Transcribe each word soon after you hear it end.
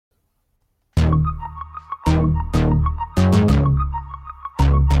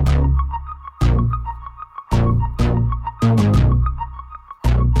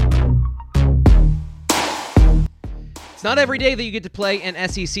It's not every day that you get to play an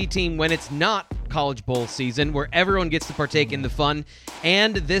SEC team when it's not College Bowl season, where everyone gets to partake in the fun.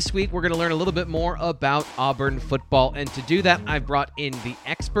 And this week, we're going to learn a little bit more about Auburn football. And to do that, I've brought in the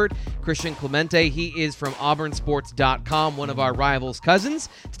expert, Christian Clemente. He is from auburnsports.com, one of our rivals' cousins,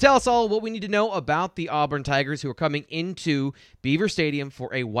 to tell us all what we need to know about the Auburn Tigers, who are coming into Beaver Stadium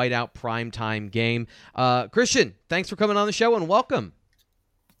for a whiteout primetime game. Christian, thanks for coming on the show and welcome.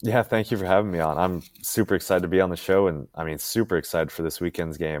 Yeah, thank you for having me on. I'm super excited to be on the show, and super excited for this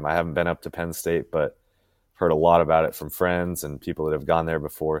weekend's game. I haven't been up to Penn State, but heard a lot about it from friends and people that have gone there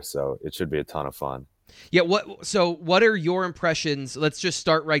before, so it should be a ton of fun. Yeah, what are your impressions? Let's just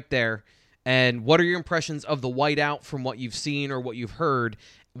start right there. And what are your impressions of the whiteout from what you've seen or what you've heard?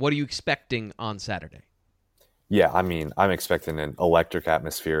 What are you expecting on Saturday? Yeah, I'm expecting an electric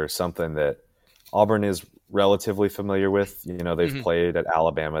atmosphere, something that Auburn is relatively familiar with. You know, they've played at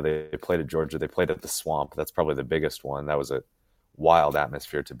Alabama, they played at Georgia, they played at the Swamp. That's probably the biggest one. That was a wild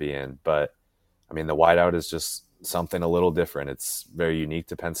atmosphere to be in. But, the whiteout is just something a little different. It's very unique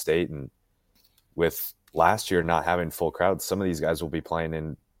to Penn State. And with last year not having full crowds, some of these guys will be playing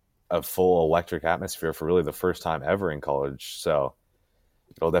in a full electric atmosphere for really the first time ever in college. So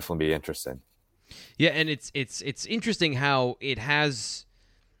it'll definitely be interesting. Yeah, and it's interesting how it has...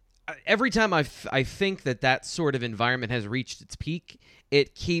 Every time I think that sort of environment has reached its peak,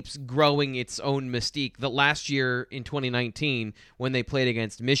 it keeps growing its own mystique. The last year in 2019, when they played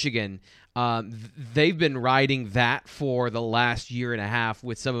against Michigan, they've been riding that for the last year and a half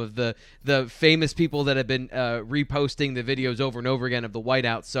with some of the famous people that have been reposting the videos over and over again of the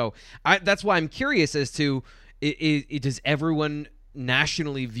whiteout. So that's why I'm curious as to, does everyone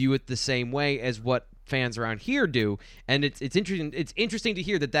nationally view it the same way as what fans around here do? And it's interesting. It's interesting to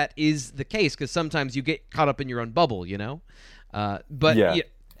hear that is the case, because sometimes you get caught up in your own bubble, you know. But yeah,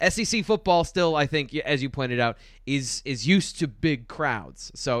 SEC football still, I think, as you pointed out, is used to big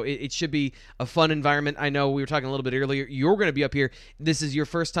crowds, so it should be a fun environment. I know we were talking a little bit earlier. You're going to be up here. This is your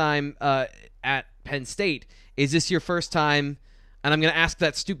first time at Penn State. Is this your first time? And I'm going to ask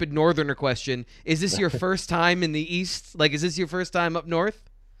that stupid Northerner question. Is this your first time in the East? Like, is this your first time up north?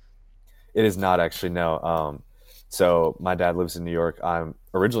 It is not actually, no. So my dad lives in New York. I'm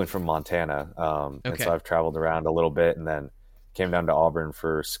originally from Montana, and so I've traveled around a little bit and then came down to Auburn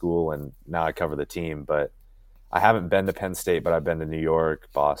for school, and now I cover the team. But I haven't been to Penn State, but I've been to New York,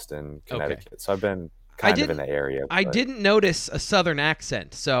 Boston, Connecticut. Okay. So I've been kind of in the area. But... I didn't notice a Southern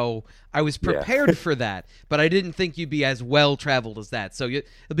accent, so I was prepared for that, but I didn't think you'd be as well-traveled as that. So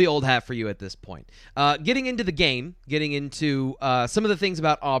it'll be old hat for you at this point. Getting into the game, getting into some of the things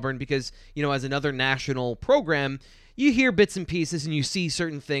about Auburn, because, as another national program, you hear bits and pieces and you see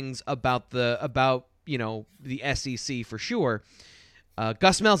certain things about the SEC for sure.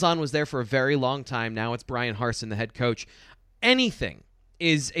 Gus Malzahn was there for a very long time. Now it's Brian Harsin, the head coach. Anything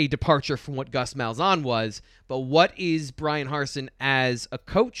is a departure from what Gus Malzahn was, but what is Brian Harsin as a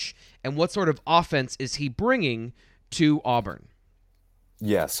coach, and what sort of offense is he bringing to Auburn?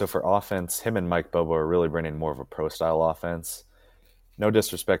 Yeah, so for offense, him and Mike Bobo are really bringing more of a pro-style offense. No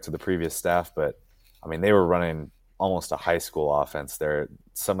disrespect to the previous staff, but, they were running almost a high school offense there.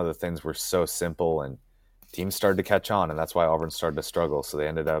 Some of the things were so simple, and teams started to catch on, and that's why Auburn started to struggle. So they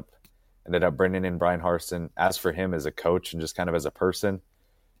ended up bringing in Brian Harsin. As for him as a coach and just kind of as a person,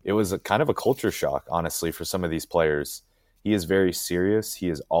 it was kind of a culture shock, honestly, for some of these players. He is very serious. He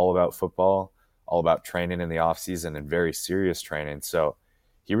is all about football, all about training in the offseason, and very serious training. So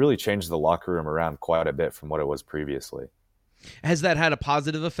he really changed the locker room around quite a bit from what it was previously. Has that had a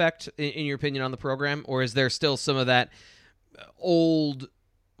positive effect, in your opinion, on the program? Or is there still some of that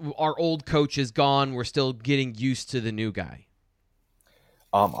our old coach is gone, we're still getting used to the new guy?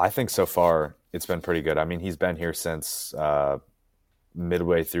 I think so far it's been pretty good. He's been here since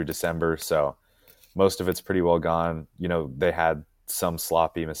midway through December, so most of it's pretty well gone. They had some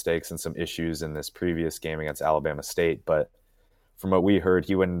sloppy mistakes and some issues in this previous game against Alabama State, but from what we heard,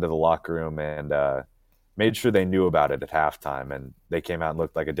 he went into the locker room and made sure they knew about it at halftime, and they came out and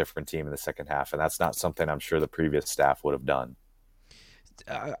looked like a different team in the second half, and that's not something I'm sure the previous staff would have done.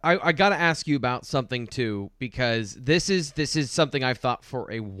 I got to ask you about something too, because this is something I've thought for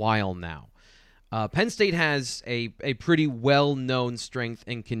a while now. Penn State has a pretty well-known strength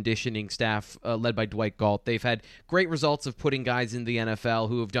and conditioning staff led by Dwight Galt. They've had great results of putting guys in the NFL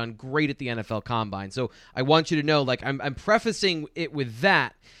who have done great at the NFL Combine. So I want you to know, I'm prefacing it with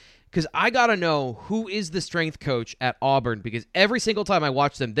that, because I got to know who is the strength coach at Auburn, because every single time I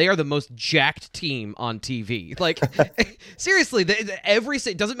watch them, they are the most jacked team on TV. Seriously,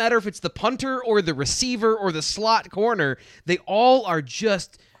 it doesn't matter if it's the punter or the receiver or the slot corner, they all are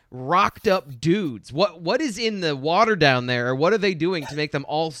just rocked up dudes. What is in the water down there, or what are they doing to make them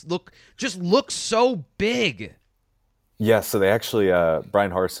all look so big? Yeah, so they actually,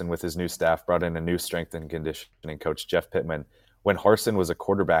 Brian Harsin with his new staff brought in a new strength and conditioning coach, Jeff Pittman. When Harsin was a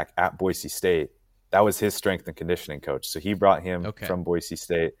quarterback at Boise State, that was his strength and conditioning coach. So he brought him Okay. from Boise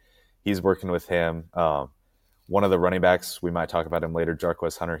State. He's working with him. One of the running backs, we might talk about him later,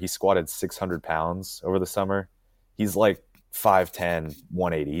 Jarquez Hunter, he squatted 600 pounds over the summer. He's like 5'10",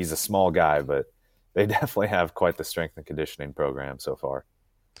 180. He's a small guy, but they definitely have quite the strength and conditioning program so far.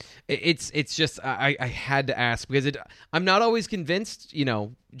 It's just I had to ask because I'm not always convinced,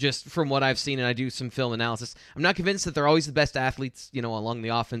 just from what I've seen, and I do some film analysis. I'm not convinced that they're always the best athletes, along the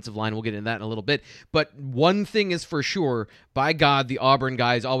offensive line. We'll get into that in a little bit. But one thing is for sure, by God, the Auburn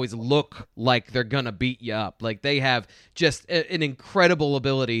guys always look like they're gonna beat you up. Like they have just an incredible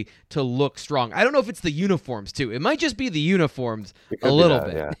ability to look strong. I don't know if it's the uniforms too. It might just be the uniforms a little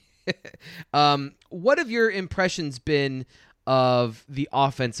bit. Yeah. What have your impressions been of the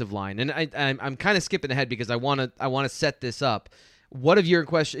offensive line? And I'm kind of skipping ahead because I want to set this up. What have your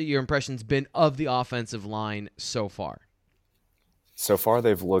impressions been of the offensive line so far? So far,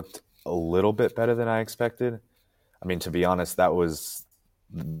 they've looked a little bit better than I expected. I mean, to be honest, that was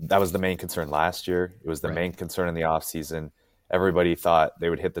the main concern last year. It was the main concern in the offseason. Everybody thought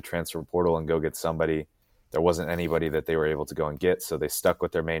they would hit the transfer portal and go get somebody. There wasn't anybody that they were able to go and get, so they stuck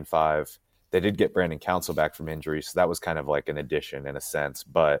with their main five. They did get Brandon Council back from injury, so that was kind of like an addition in a sense,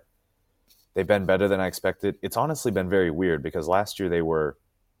 but they've been better than I expected. It's honestly been very weird because last year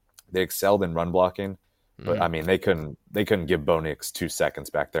they excelled in run blocking, but I mean they couldn't give Bo Nix 2 seconds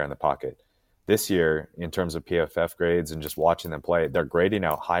back there in the pocket. This year, in terms of PFF grades and just watching them play, they're grading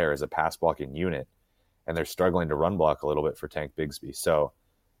out higher as a pass blocking unit, and they're struggling to run block a little bit for Tank Bigsby. So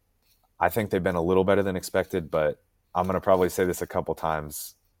I think they've been a little better than expected, but I'm going to probably say this a couple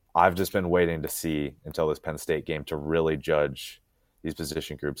times. I've just been waiting to see until this Penn State game to really judge these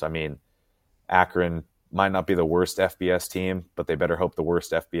position groups. I mean, Akron might not be the worst FBS team, but they better hope the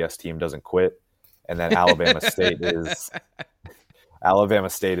worst FBS team doesn't quit. And then Alabama State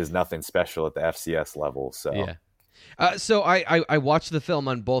is nothing special at the FCS level. So yeah. So I watched the film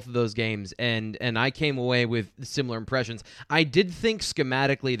on both of those games, and I came away with similar impressions. I did think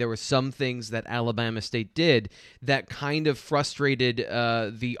schematically there were some things that Alabama State did that kind of frustrated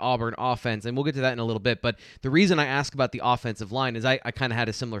the Auburn offense, and we'll get to that in a little bit. But the reason I ask about the offensive line is I kind of had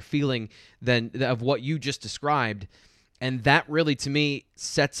a similar feeling of what you just described, and that really, to me,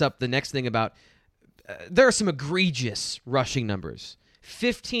 sets up the next thing about there are some egregious rushing numbers.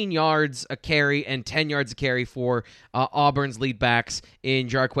 15 yards a carry and 10 yards a carry for Auburn's lead backs in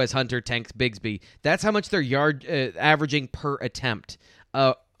Jarquez Hunter, Tank Bigsby. That's how much they're averaging per attempt.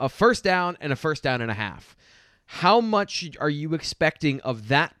 A first down and a first down and a half. How much are you expecting of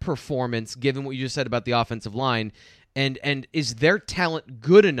that performance, given what you just said about the offensive line? And is their talent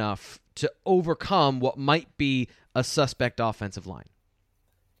good enough to overcome what might be a suspect offensive line?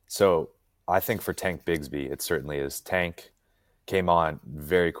 So I think for Tank Bigsby, it certainly is. Tank came on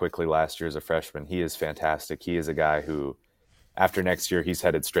very quickly last year as a freshman. He is fantastic. He is a guy who, after next year, he's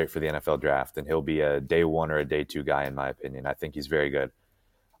headed straight for the NFL draft, and he'll be a day one or a day two guy, in my opinion. I think he's very good.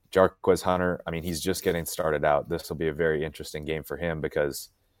 Jarquez Hunter, I mean, he's just getting started out. This will be a very interesting game for him because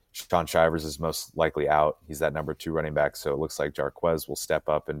Sean Shivers is most likely out. He's that number 2 running back, so it looks like Jarquez will step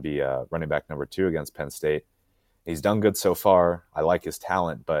up and be running back number 2 against Penn State. He's done good so far. I like his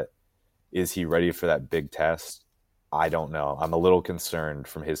talent, but is he ready for that big test? I don't know. I'm a little concerned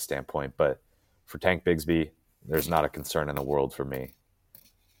from his standpoint, but for Tank Bigsby, there's not a concern in the world for me.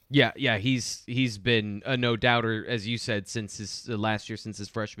 Yeah, he's been a no doubter, as you said, since his last year, since his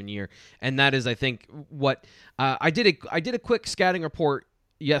freshman year, and that is, I think, what I did a quick scouting report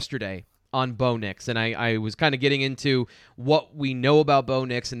yesterday on Bo Nix, and I was kind of getting into what we know about Bo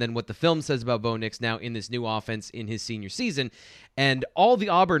Nix and then what the film says about Bo Nix now in this new offense in his senior season. And all the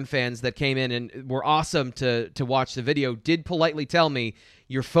Auburn fans that came in and were awesome to watch the video did politely tell me,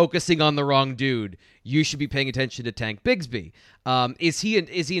 you're focusing on the wrong dude. You should be paying attention to Tank Bigsby. Is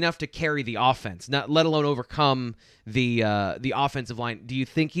he enough to carry the offense, not let alone overcome the offensive line? Do you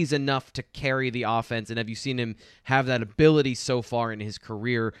think he's enough to carry the offense? And have you seen him have that ability so far in his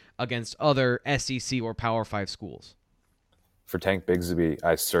career against other SEC or Power 5 schools? For Tank Bigsby,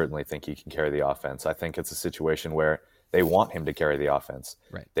 I certainly think he can carry the offense. I think it's a situation where they want him to carry the offense.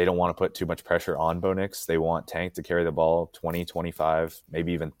 Right. They don't want to put too much pressure on Bo Nix. They want Tank to carry the ball 20, 25,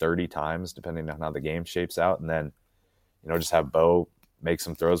 maybe even 30 times, depending on how the game shapes out. And then, just have Bo make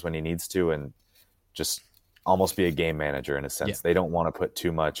some throws when he needs to and just almost be a game manager in a sense. Yeah. They don't want to put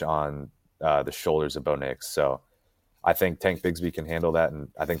too much on the shoulders of Bo Nix. So I think Tank Bigsby can handle that, and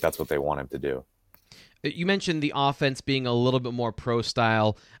I think that's what they want him to do. You mentioned the offense being a little bit more pro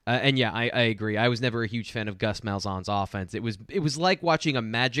style, and yeah, I agree. I was never a huge fan of Gus Malzahn's offense. It was like watching a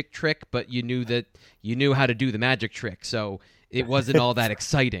magic trick, but you knew how to do the magic trick, so it wasn't all that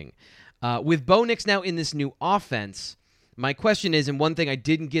exciting. With Bo Nix now in this new offense, my question is, and one thing I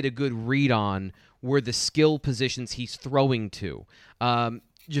didn't get a good read on were the skill positions he's throwing to.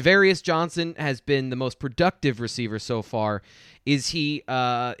 Javarius Johnson has been the most productive receiver so far. Is he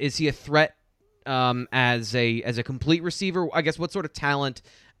a threat as a complete receiver? I guess what sort of talent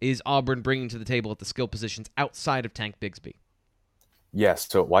is Auburn bringing to the table at the skill positions outside of Tank Bigsby? Yes,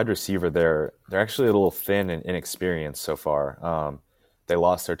 so at wide receiver, they're actually a little thin and inexperienced so far. They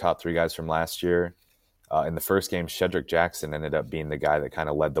lost their top three guys from last year. In the first game, Shedrick Jackson ended up being the guy that kind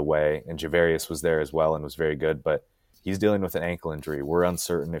of led the way, and Javarius was there as well and was very good, but he's dealing with an ankle injury. We're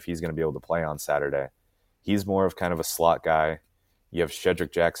uncertain if he's going to be able to play on Saturday. He's more of kind of a slot guy. You have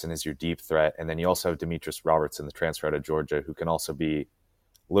Shedrick Jackson as your deep threat, and then you also have Demetrius Robertson, the transfer out of Georgia, who can also be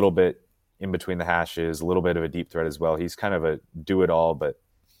a little bit in between the hashes, a little bit of a deep threat as well. He's kind of a do-it-all, but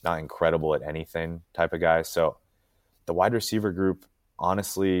not incredible at anything type of guy. So the wide receiver group,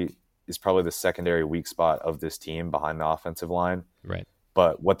 honestly, is probably the secondary weak spot of this team behind the offensive line. Right.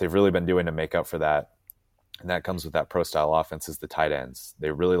 But what they've really been doing to make up for that, and that comes with that pro-style offense, is the tight ends.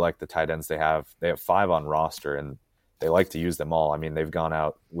 They really like the tight ends they have. They have 5 on roster, and they like to use them all. I mean, they've gone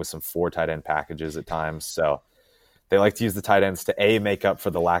out with some 4 tight end packages at times. So they like to use the tight ends to A, make up for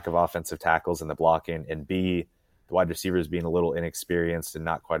the lack of offensive tackles and the blocking, and B, the wide receivers being a little inexperienced and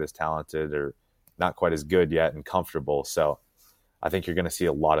not quite as talented or not quite as good yet and comfortable. So I think you're going to see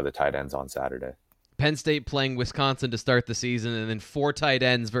a lot of the tight ends on Saturday. Penn State playing Wisconsin to start the season, and then 4 tight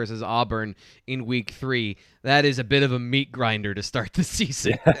ends versus Auburn in week 3. That is a bit of a meat grinder to start the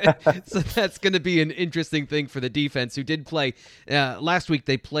season. So that's going to be an interesting thing for the defense, who did play. Last week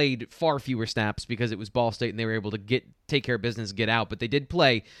they played far fewer snaps because it was Ball State and they were able to take care of business and get out. But they did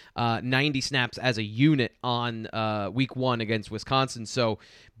play 90 snaps as a unit on week 1 against Wisconsin. So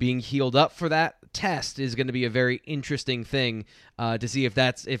being healed up for that test is going to be a very interesting thing to see if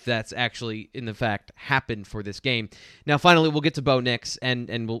that's actually in the fact happened for this game. Now, finally, we'll get to Bo Nix,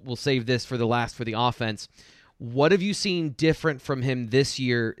 and we'll save this for the last for the offense. What have you seen different from him this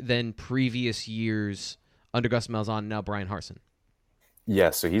year than previous years under Gus Malzahn, now Brian Harsin? Yeah,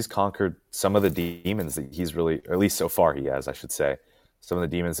 so he's conquered some of the demons that he's really, or at least so far he has, I should say, some of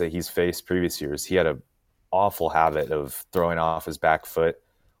the demons that he's faced previous years. He had an awful habit of throwing off his back foot,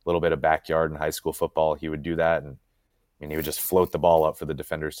 a little bit of backyard in high school football. He would do that, and he would just float the ball up for the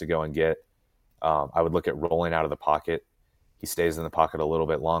defenders to go and get. I would look at rolling out of the pocket. He stays in the pocket a little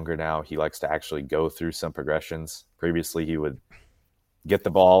bit longer now. He likes to actually go through some progressions. Previously, he would get the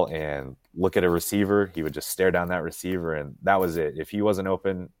ball and look at a receiver. He would just stare down that receiver, and that was it. If he wasn't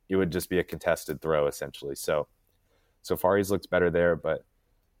open, it would just be a contested throw, essentially. So far, he's looked better there, but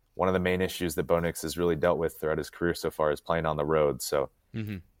one of the main issues that Bo Nix has really dealt with throughout his career so far is playing on the road. So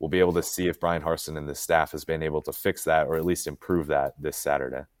we'll be able to see if Brian Harsin and the staff has been able to fix that or at least improve that this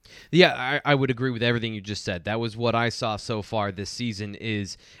Saturday. Yeah, I would agree with everything you just said. That was what I saw so far this season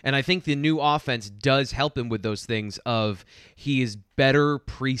and I think the new offense does help him with those things of he is better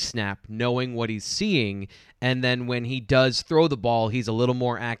pre-snap, knowing what he's seeing, and then when he does throw the ball, he's a little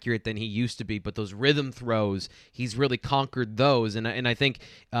more accurate than he used to be. But those rhythm throws, he's really conquered those, and I think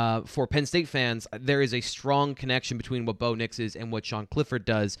for Penn State fans, there is a strong connection between what Bo Nix is and what Sean Clifford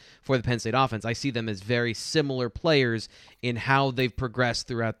does for the Penn State offense. I see them as very similar players in how they've progressed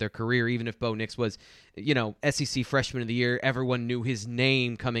throughout their career. Even if Bo Nix was, SEC Freshman of the Year, everyone knew his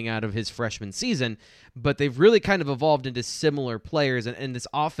name coming out of his freshman season, but they've really kind of evolved into similar players, and this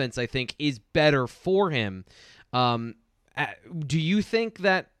offense, I think, is better for him. Do you think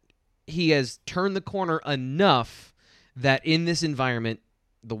that he has turned the corner enough that in this environment,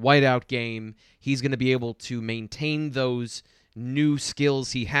 the whiteout game, he's going to be able to maintain those new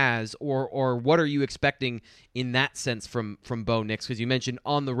skills he has, or what are you expecting in that sense from Bo Nix? Because you mentioned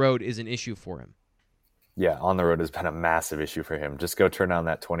on the road is an issue for him. Yeah, on the road has been a massive issue for him. Just go turn on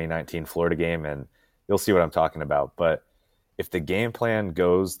that 2019 Florida game and you'll see what I'm talking about. But if the game plan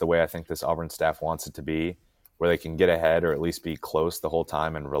goes the way I think this Auburn staff wants it to be, where they can get ahead or at least be close the whole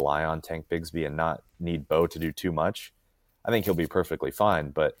time and rely on Tank Bigsby and not need Bo to do too much, I think he'll be perfectly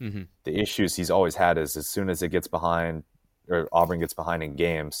fine. But the issues he's always had is as soon as it gets behind, or Auburn gets behind in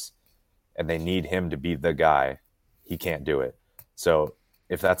games, and they need him to be the guy, he can't do it. So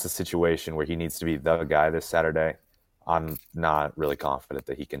if that's a situation where he needs to be the guy this Saturday, I'm not really confident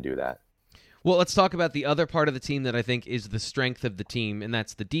that he can do that. Well, let's talk about the other part of the team that I think is the strength of the team, and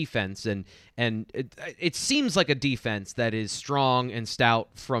that's the defense. And it seems like a defense that is strong and stout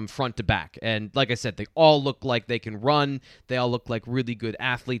from front to back. And like I said, they all look like they can run. They all look like really good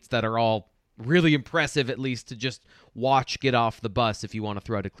athletes that are all really impressive, at least to just watch get off the bus, if you want to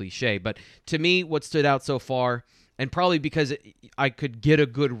throw out a cliche. But to me, what stood out so far, and probably because I could get a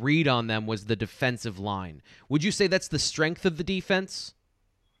good read on them, was the defensive line. Would you say that's the strength of the defense?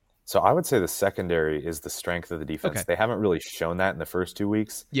 So I would say the secondary is the strength of the defense. Okay. They haven't really shown that in the first 2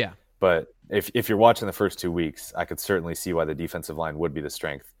 weeks. Yeah. But if you're watching the first 2 weeks, I could certainly see why the defensive line would be the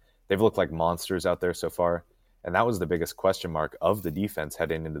strength. They've looked like monsters out there so far, and that was the biggest question mark of the defense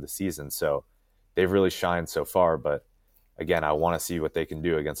heading into the season. So they've really shined so far, but again, I want to see what they can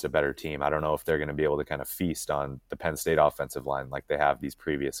do against a better team. I don't know if they're going to be able to kind of feast on the Penn State offensive line like they have these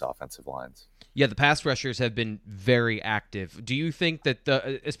previous offensive lines. Yeah, the pass rushers have been very active. Do you think that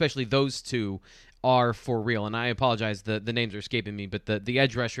especially those two are for real? And I apologize, the names are escaping me, but the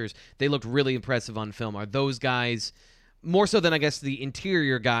edge rushers, they looked really impressive on film. Are those guys, more so than I guess the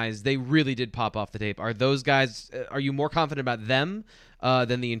interior guys, they really did pop off the tape? Are those guys, are you more confident about them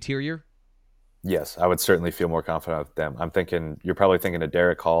than the interior? Yes, I would certainly feel more confident with them. You're probably thinking of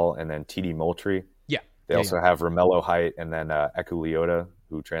Derek Hall and then TD Moultrie. Yeah. They also have Romello Height and then Eku Leota,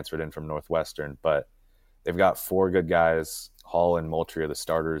 who transferred in from Northwestern. But they've got four good guys. Hall and Moultrie are the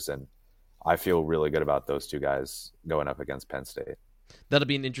starters, and I feel really good about those two guys going up against Penn State. That'll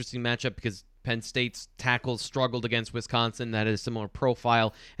be an interesting matchup because Penn State's tackles struggled against Wisconsin. That is a similar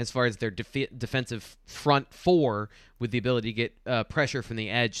profile as far as their defensive front four with the ability to get pressure from the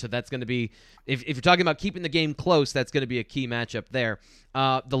edge. So that's going to be, if you're talking about keeping the game close, that's going to be a key matchup there.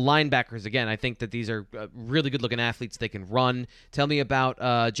 The linebackers, again, I think that these are really good-looking athletes. They can run. Tell me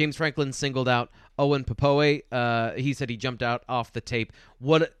about James Franklin singled out Owen Popoe. He said he jumped out off the tape.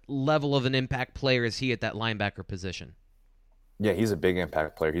 What level of an impact player is he at that linebacker position? Yeah, he's a big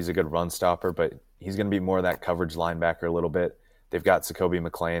impact player. He's a good run stopper, but he's going to be more of that coverage linebacker a little bit. They've got Jacoby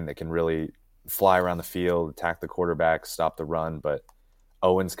McLean that can really fly around the field, attack the quarterback, stop the run, but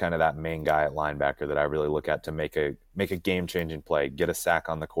Owen's kind of that main guy at linebacker that I really look at to make a game-changing play, get a sack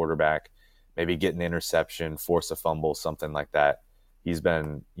on the quarterback, maybe get an interception, force a fumble, something like that. He's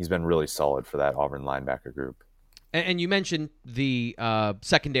been really solid for that Auburn linebacker group. And you mentioned the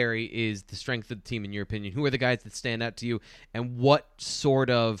secondary is the strength of the team, in your opinion. Who are the guys that stand out to you, and what sort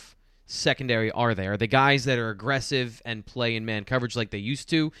of secondary are they? Are they guys that are aggressive and play in man coverage like they used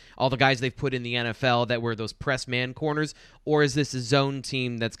to? All the guys they've put in the NFL that were those press man corners? Or is this a zone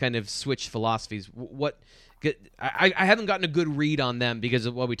team that's kind of switched philosophies? I haven't gotten a good read on them because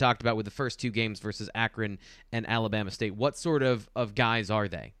of what we talked about with the first two games versus Akron and Alabama State. What sort of guys are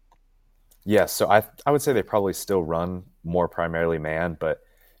they? Yeah, so I would say they probably still run more primarily man, but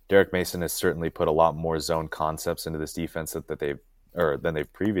Derek Mason has certainly put a lot more zone concepts into this defense than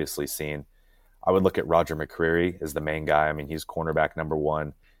they've previously seen. I would look at Roger McCreary as the main guy. I mean, he's cornerback number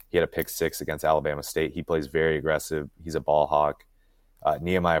one. He had a pick six against Alabama State. He plays very aggressive. He's a ball hawk.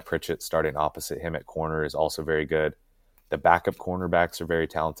 Nehemiah Pritchett starting opposite him at corner is also very good. The backup cornerbacks are very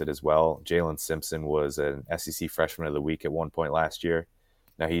talented as well. Jalen Simpson was an SEC Freshman of the Week at one point last year.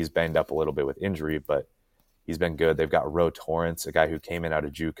 Now he's banged up a little bit with injury, but he's been good. They've got Ro Torrance, a guy who came in out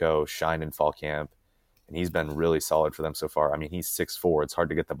of JUCO, shined in fall camp, and he's been really solid for them so far. I mean, he's 6'4". It's hard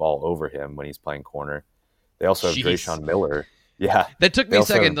to get the ball over him when he's playing corner. They also have Drayshawn Miller. Yeah. That took me a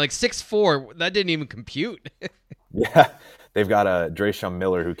second. Like 6'4", that didn't even compute. Yeah. They've got Drayshawn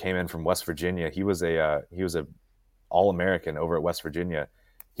Miller who came in from West Virginia. He was a All-American over at West Virginia.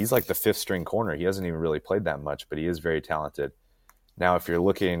 He's like the fifth string corner. He hasn't even really played that much, but he is very talented. Now, if you're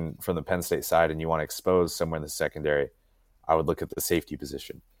looking from the Penn State side and you want to expose somewhere in the secondary, I would look at the safety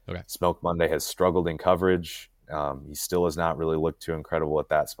position. Okay. Smoke Monday has struggled in coverage. He still has not really looked too incredible at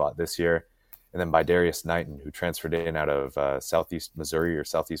that spot this year. And then by Darius Knighton, who transferred in out of Southeast Missouri or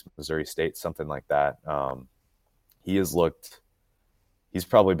Southeast Missouri State, something like that. He's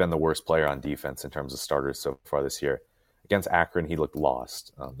probably been the worst player on defense in terms of starters so far this year. Against Akron, he looked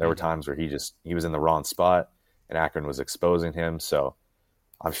lost. There were times where he was in the wrong spot, and Akron was exposing him. So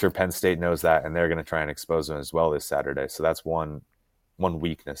I'm sure Penn State knows that, and they're going to try and expose him as well this Saturday. So that's one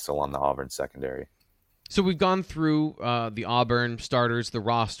weakness along the Auburn secondary. So we've gone through the Auburn starters, the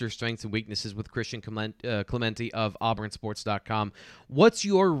roster strengths and weaknesses with Christian Clemente of AuburnSports.com. What's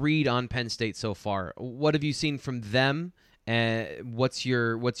your read on Penn State so far? What have you seen from them? What's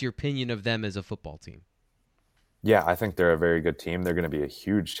your opinion of them as a football team? Yeah, I think they're a very good team. They're going to be a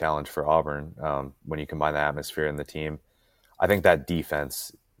huge challenge for Auburn when you combine the atmosphere and the team. I think that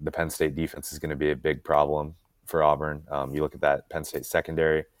defense, the Penn State defense, is going to be a big problem for Auburn. You look at that Penn State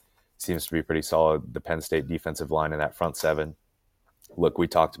secondary. seems to be pretty solid. The Penn State defensive line and that front seven. Look, we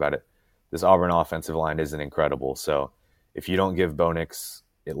talked about it. This Auburn offensive line isn't incredible. So if you don't give Bo Nix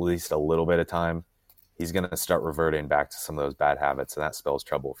at least a little bit of time, he's going to start reverting back to some of those bad habits, and that spells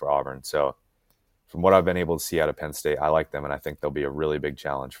trouble for Auburn. So from what I've been able to see out of Penn State, I like them, and I think they'll be a really big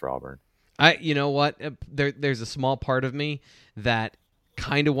challenge for Auburn. You know what? There's a small part of me that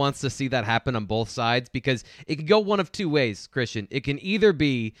kind of wants to see that happen on both sides, because it could go one of two ways, Christian. It can either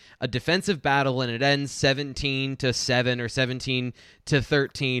be a defensive battle and it ends 17-7 or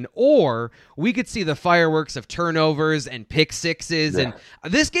 17-13, or we could see the fireworks of turnovers and pick sixes. Yeah.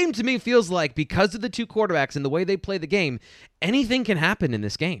 And this game to me feels like, because of the two quarterbacks and the way they play the game, anything can happen in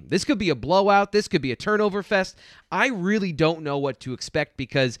this game. This could be a blowout. This could be a turnover fest. I really don't know what to expect,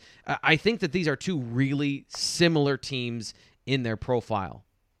 because I think that these are two really similar teams in their profile.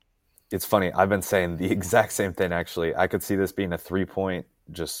 It's funny. I've been saying the exact same thing, actually. I could see this being a 3-point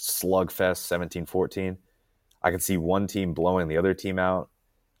just slugfest, 17-14. I could see one team blowing the other team out.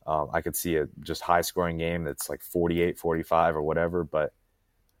 I could see a just high-scoring game that's like 48-45 or whatever. But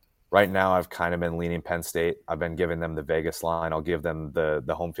right now I've kind of been leaning Penn State. I've been giving them the Vegas line. I'll give them the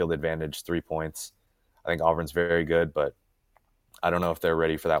home field advantage, 3 points. I think Auburn's very good, but I don't know if they're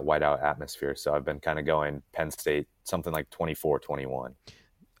ready for that whiteout atmosphere. So I've been kind of going Penn State, something like 24-21.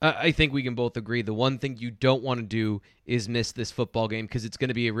 I think we can both agree. The one thing you don't want to do is miss this football game, because it's going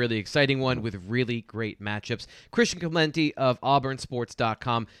to be a really exciting one with really great matchups. Christian Clemente of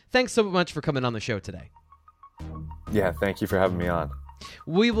auburnsports.com. Thanks so much for coming on the show today. Yeah, thank you for having me on.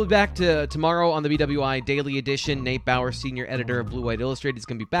 We will be back tomorrow on the BWI Daily Edition. Nate Bauer, senior editor of Blue White Illustrated, is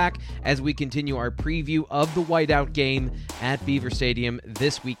going to be back as we continue our preview of the whiteout game at Beaver Stadium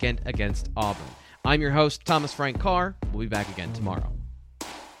this weekend against Auburn. I'm your host, Thomas Frank Carr. We'll be back again tomorrow.